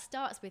that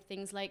starts with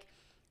things like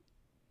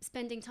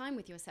spending time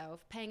with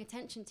yourself, paying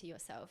attention to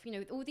yourself. You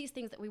know, all these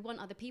things that we want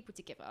other people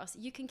to give us,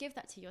 you can give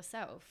that to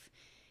yourself.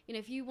 You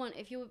know,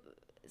 if you're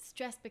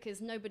stressed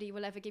because nobody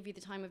will ever give you the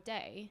time of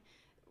day,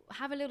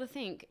 have a little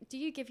think. Do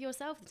you give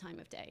yourself the time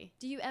of day?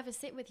 Do you ever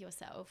sit with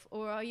yourself?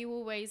 Or are you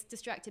always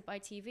distracted by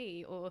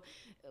TV or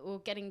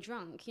getting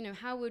drunk? You know,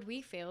 how would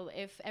we feel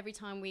if every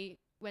time we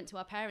went to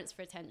our parents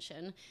for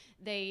attention,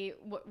 they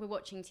were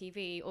watching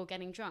TV or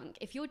getting drunk?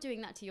 If you're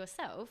doing that to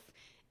yourself,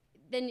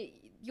 then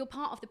you're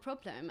part of the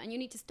problem and you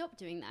need to stop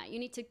doing that. You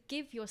need to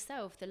give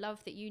yourself the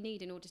love that you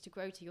need in order to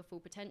grow to your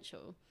full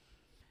potential.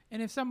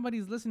 And if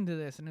somebody's listening to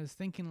this and is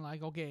thinking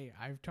like, okay,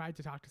 I've tried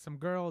to talk to some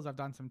girls, I've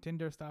done some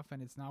Tinder stuff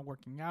and it's not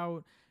working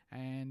out,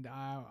 and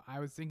I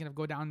was thinking of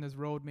go down this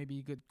road, maybe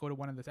you could go to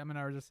one of the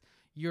seminars.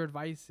 Your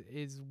advice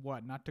is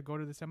what? Not to go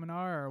to the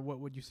seminar, or what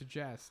would you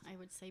suggest? I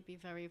would say be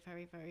very,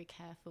 very, very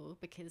careful,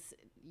 because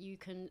you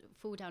can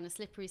fall down a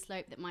slippery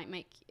slope that might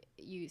make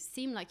you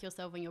seem like you're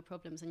solving your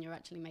problems and you're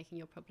actually making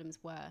your problems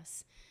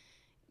worse.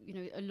 You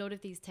know, a lot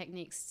of these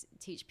techniques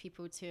teach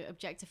people to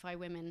objectify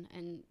women,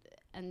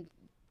 and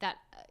that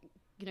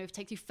you know,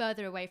 takes you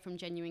further away from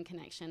genuine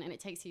connection, and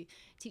it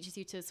teaches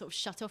you to sort of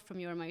shut off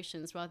from your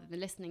emotions rather than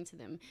listening to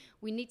them.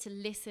 We need to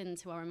listen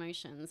to our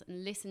emotions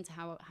and listen to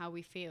how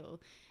we feel,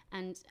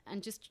 and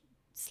just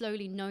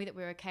slowly know that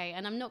we're okay.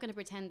 And I'm not going to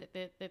pretend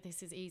that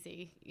this is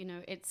easy. You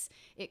know,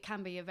 it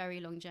can be a very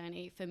long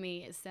journey. For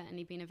me, it's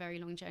certainly been a very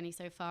long journey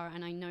so far,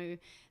 and I know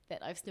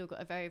that I've still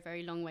got a very,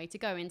 very long way to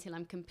go until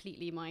I'm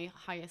completely my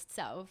highest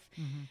self.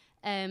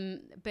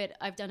 Mm-hmm. But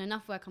I've done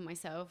enough work on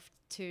myself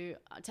to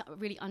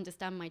really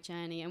understand my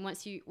journey. And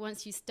once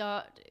you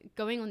start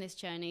going on this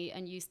journey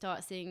and you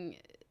start seeing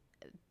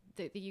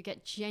that you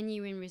get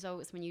genuine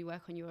results when you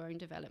work on your own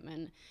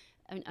development,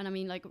 and I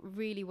mean, like,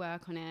 really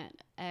work on it,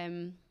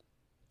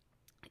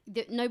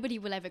 that nobody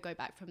will ever go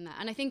back from that.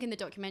 And I think in the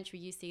documentary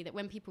you see that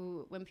when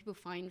people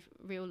find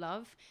real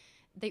love,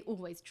 they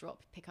always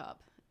pick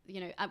up. You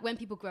know, when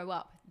people grow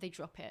up, they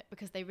drop it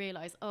because they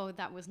realize, oh,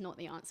 that was not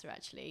the answer,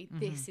 actually. Mm-hmm.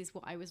 This is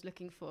what I was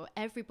looking for.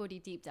 Everybody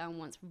deep down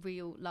wants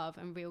real love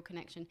and real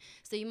connection.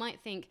 So you might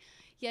think,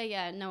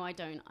 no, I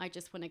don't. I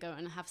just want to go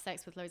and have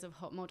sex with loads of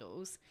hot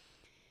models.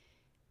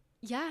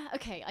 Yeah,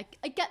 okay,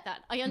 I get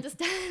that. I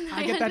understand.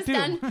 I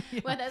understand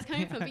where that's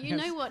coming from. But you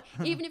know what?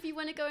 Even if you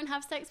want to go and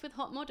have sex with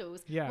hot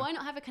models, why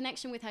not have a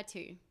connection with her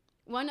too?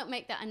 Why not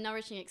make that a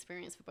nourishing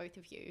experience for both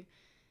of you?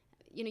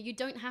 You know, you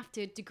don't have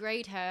to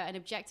degrade her and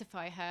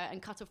objectify her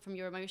and cut off from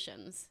your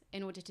emotions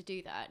in order to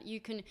do that. You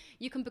can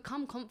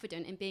become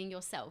confident in being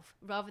yourself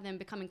rather than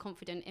becoming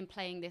confident in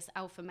playing this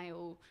alpha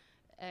male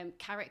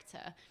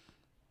character.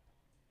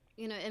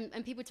 You know,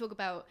 and people talk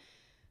about,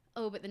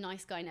 oh, but the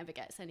nice guy never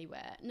gets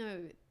anywhere.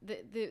 No,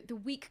 the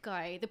weak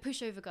guy, the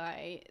pushover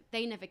guy,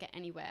 they never get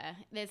anywhere.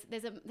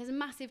 There's a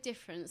massive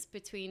difference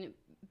between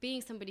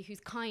being somebody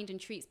who's kind and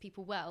treats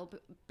people well,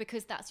 but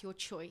because that's your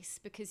choice,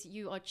 because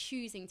you are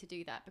choosing to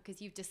do that, because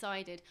you've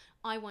decided,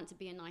 I want to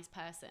be a nice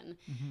person,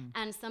 mm-hmm.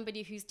 and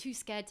somebody who's too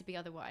scared to be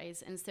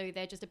otherwise, and so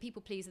they're just a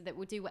people pleaser that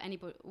will do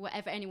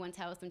whatever anyone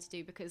tells them to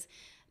do, because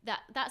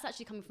that's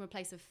actually coming from a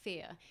place of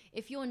fear.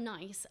 If you're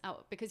nice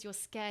out because you're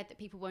scared that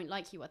people won't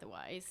like you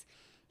otherwise,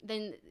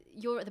 then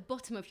you're at the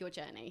bottom of your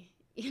journey.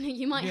 You know,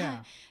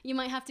 you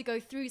might have to go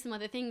through some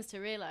other things to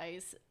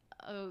realize,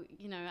 oh,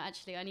 you know,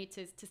 actually I need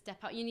to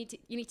step out. You need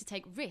to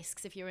take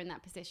risks if you're in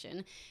that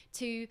position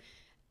to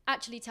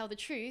actually tell the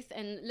truth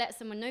and let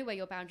someone know where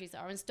your boundaries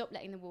are and stop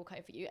letting them walk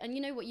over you. And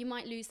you know what, you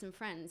might lose some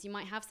friends, you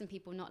might have some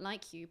people not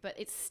like you, but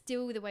it's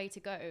still the way to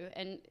go.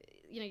 And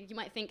you know, you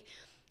might think,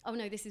 oh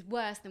no, this is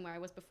worse than where I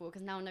was before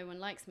because now no one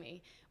likes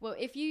me. Well,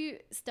 if you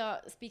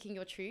start speaking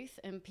your truth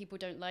and people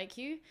don't like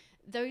you,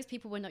 those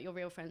people were not your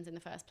real friends in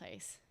the first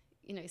place.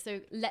 You know, so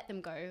let them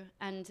go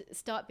and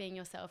start being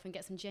yourself and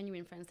get some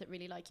genuine friends that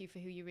really like you for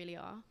who you really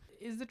are.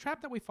 Is the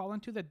trap that we fall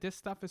into that this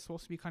stuff is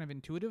supposed to be kind of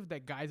intuitive,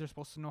 that guys are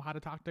supposed to know how to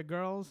talk to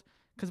girls?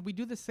 Because we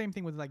do the same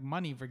thing with like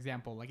money, for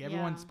example. Like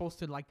everyone's supposed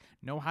to like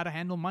know how to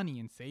handle money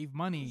and save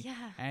money.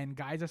 Yeah. And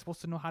guys are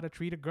supposed to know how to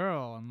treat a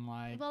girl and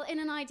like. Well, in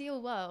an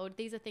ideal world,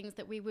 these are things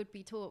that we would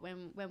be taught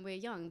when we're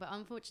young. But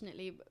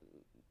unfortunately,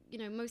 you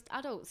know, most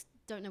adults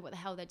don't know what the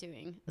hell they're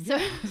doing. So,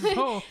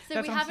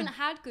 so we haven't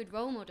had good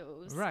role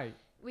models. Right.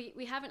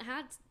 We haven't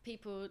had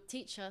people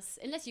teach us,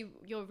 unless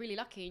you're really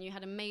lucky and you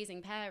had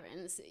amazing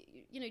parents.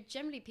 You know,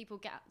 generally people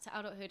get to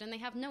adulthood and they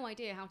have no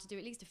idea how to do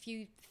at least a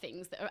few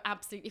things that are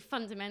absolutely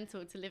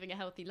fundamental to living a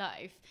healthy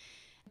life.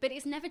 But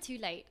it's never too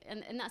late.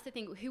 And that's the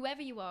thing.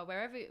 Whoever you are,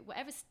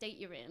 whatever state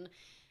you're in,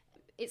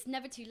 it's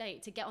never too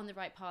late to get on the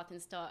right path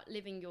and start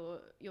living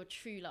your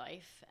true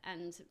life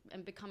and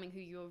becoming who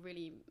you're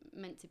really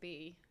meant to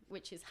be,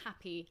 which is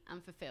happy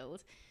and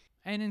fulfilled.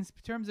 And in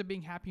terms of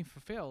being happy and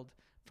fulfilled,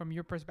 from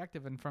your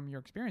perspective and from your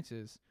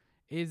experiences,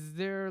 is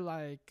there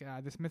like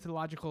this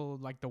mythological,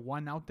 like the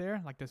one out there,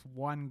 like this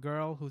one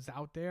girl who's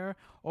out there?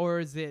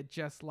 Or is it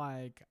just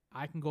like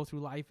I can go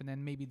through life and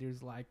then maybe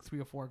there's like 3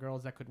 or 4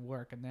 girls that could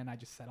work and then I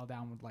just settle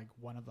down with like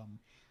one of them?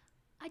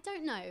 I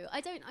don't know.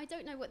 I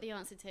don't know what the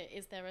answer to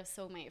is there a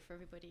soulmate for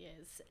everybody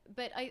is.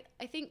 But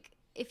I think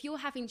if you're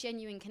having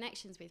genuine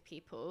connections with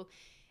people,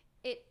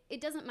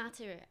 it doesn't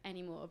matter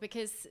anymore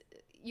because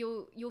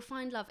you'll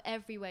find love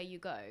everywhere you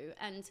go,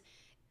 and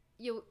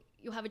you'll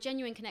have a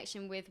genuine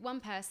connection with one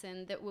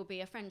person that will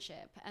be a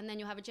friendship, and then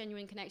you'll have a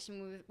genuine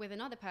connection with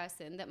another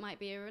person that might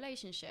be a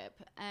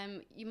relationship.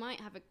 You might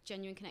have a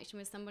genuine connection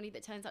with somebody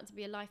that turns out to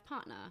be a life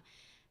partner.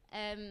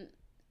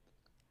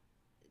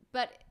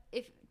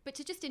 But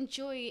to just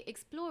enjoy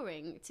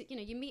exploring,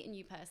 you meet a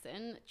new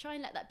person, try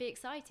and let that be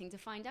exciting to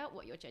find out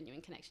what your genuine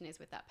connection is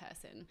with that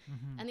person.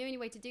 Mm-hmm. And the only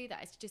way to do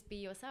that is to just be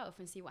yourself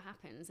and see what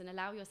happens and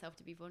allow yourself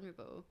to be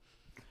vulnerable.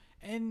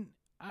 And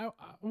I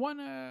want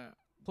to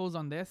close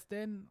on this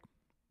then.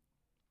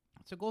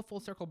 So go full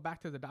circle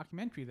back to the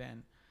documentary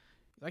then.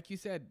 Like you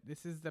said,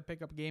 this is the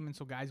pickup game, and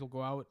so guys will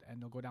go out and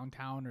they'll go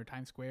downtown or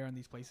Times Square and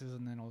these places,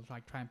 and then they'll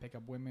like try and pick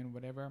up women,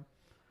 whatever.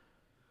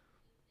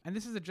 And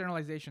this is a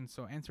generalization,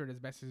 so answer it as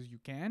best as you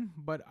can.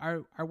 But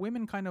are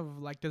women kind of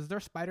like, does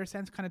their spider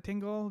sense kind of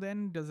tingle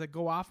then? Does it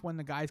go off when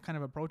the guy's kind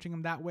of approaching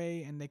them that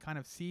way and they kind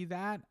of see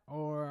that?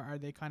 Or are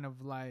they kind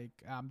of like,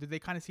 do they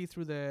kind of see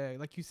through the,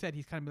 like you said,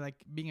 he's kind of like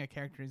being a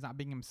character, he's not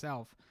being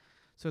himself.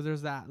 So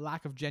there's that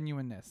lack of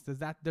genuineness.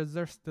 Does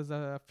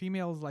a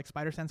female's like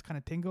spider sense kind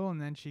of tingle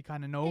and then she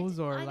kind of knows,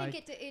 I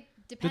think it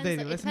depends. It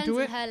depends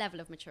on her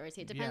level of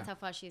maturity. It depends how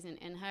far she's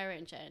in her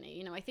own journey.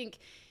 You know, I think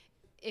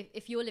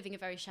if you're living a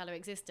very shallow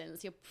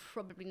existence, you're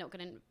probably not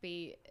going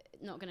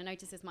to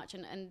notice as much.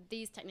 And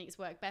these techniques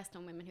work best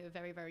on women who are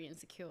very, very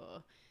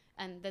insecure.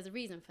 And there's a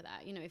reason for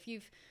that. You know, if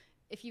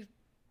you've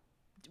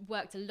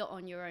worked a lot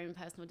on your own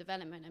personal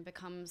development and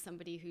become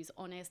somebody who's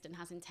honest and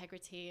has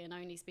integrity and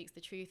only speaks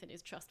the truth and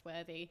is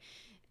trustworthy,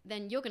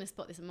 then you're going to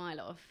spot this a mile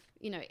off.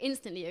 You know,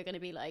 instantly you're going to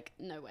be like,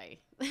 no way,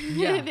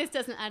 this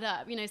doesn't add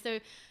up. You know, so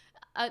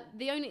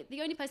the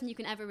only person you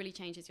can ever really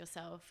change is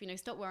yourself. You know,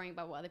 stop worrying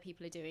about what other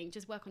people are doing.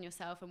 Just work on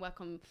yourself and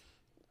work on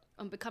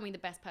becoming the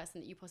best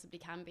person that you possibly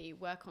can be.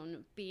 Work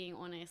on being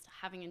honest,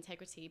 having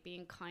integrity,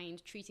 being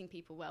kind, treating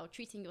people well,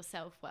 treating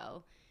yourself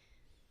well.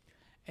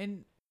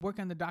 And work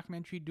on the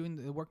documentary, doing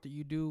the work that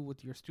you do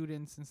with your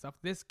students and stuff,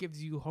 this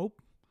gives you hope.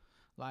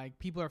 Like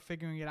people are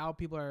figuring it out.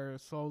 People are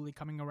slowly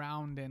coming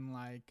around and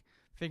like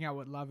figuring out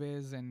what love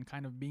is and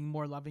kind of being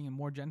more loving and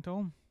more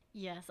gentle.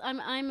 Yes,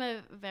 I'm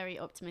a very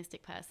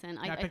optimistic person.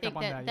 I think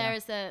that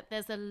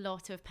there's a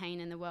lot of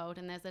pain in the world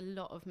and there's a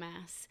lot of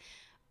mess,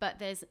 but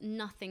there's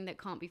nothing that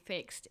can't be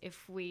fixed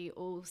if we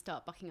all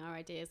start bucking our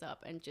ideas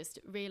up and just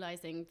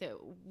realizing that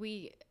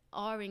we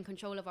are in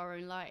control of our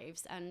own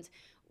lives, and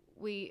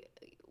we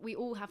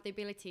all have the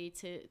ability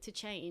to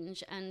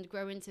change and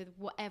grow into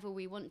whatever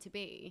we want to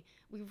be.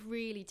 We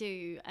really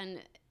do.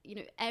 And, you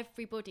know,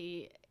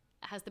 everybody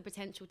has the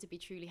potential to be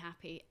truly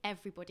happy.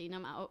 Everybody, no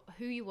matter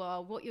who you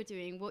are, what you're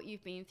doing, what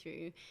you've been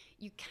through,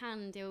 you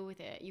can deal with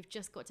it. You've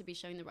just got to be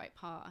shown the right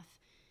path.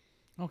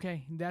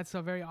 Okay, that's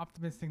a very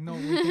optimistic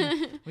note.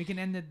 We can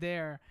end it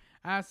there.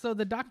 So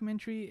the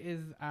documentary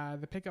is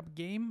The Pickup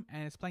Game,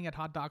 and it's playing at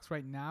Hot Docs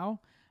right now.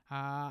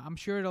 I'm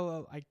sure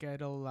it'll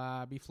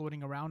be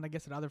floating around, I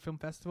guess, at other film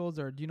festivals.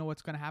 Or do you know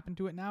what's going to happen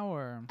to it now?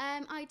 Or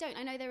I don't.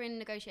 I know they're in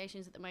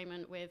negotiations at the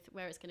moment with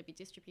where it's going to be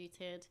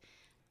distributed.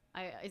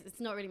 It's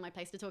not really my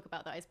place to talk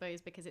about that, I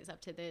suppose, because it's up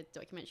to the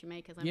documentary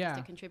makers. I'm just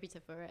a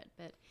contributor for it.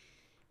 But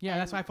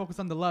that's why I focus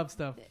on the love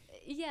stuff.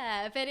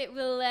 Yeah, but it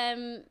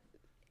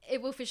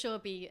will for sure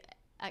be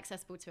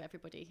accessible to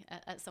everybody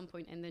at some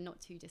point in the not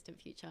too distant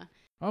future.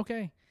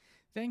 Okay.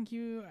 Thank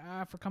you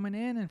for coming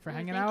in and for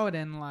hanging thank out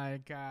and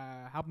like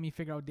helping me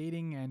figure out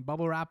dating and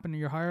bubble wrapping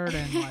your heart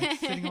and like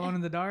sitting alone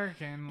in the dark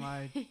and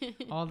like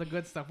all the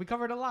good stuff. We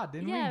covered a lot,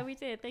 didn't we? Yeah, we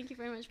did. Thank you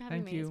very much for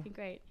having Thank me. you. It's been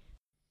great.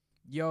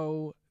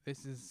 Yo,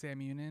 this is Sam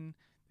Yunin.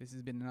 This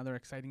has been another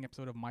exciting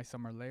episode of My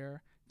Summer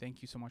Lair.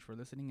 Thank you so much for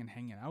listening and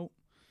hanging out.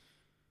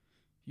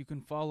 You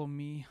can follow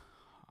me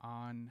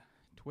on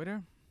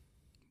Twitter,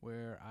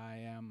 where I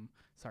am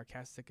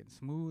sarcastic and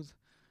smooth.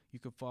 You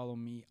can follow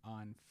me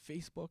on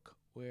Facebook,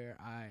 where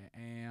I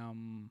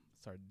am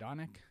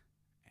sardonic.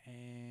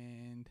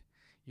 And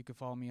you can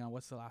follow me on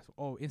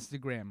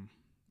Instagram,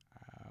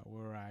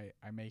 where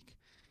I make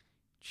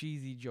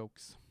cheesy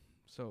jokes.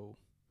 So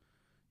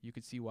you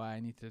could see why I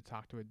need to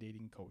talk to a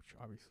dating coach,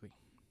 obviously.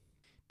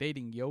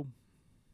 Dating, yo.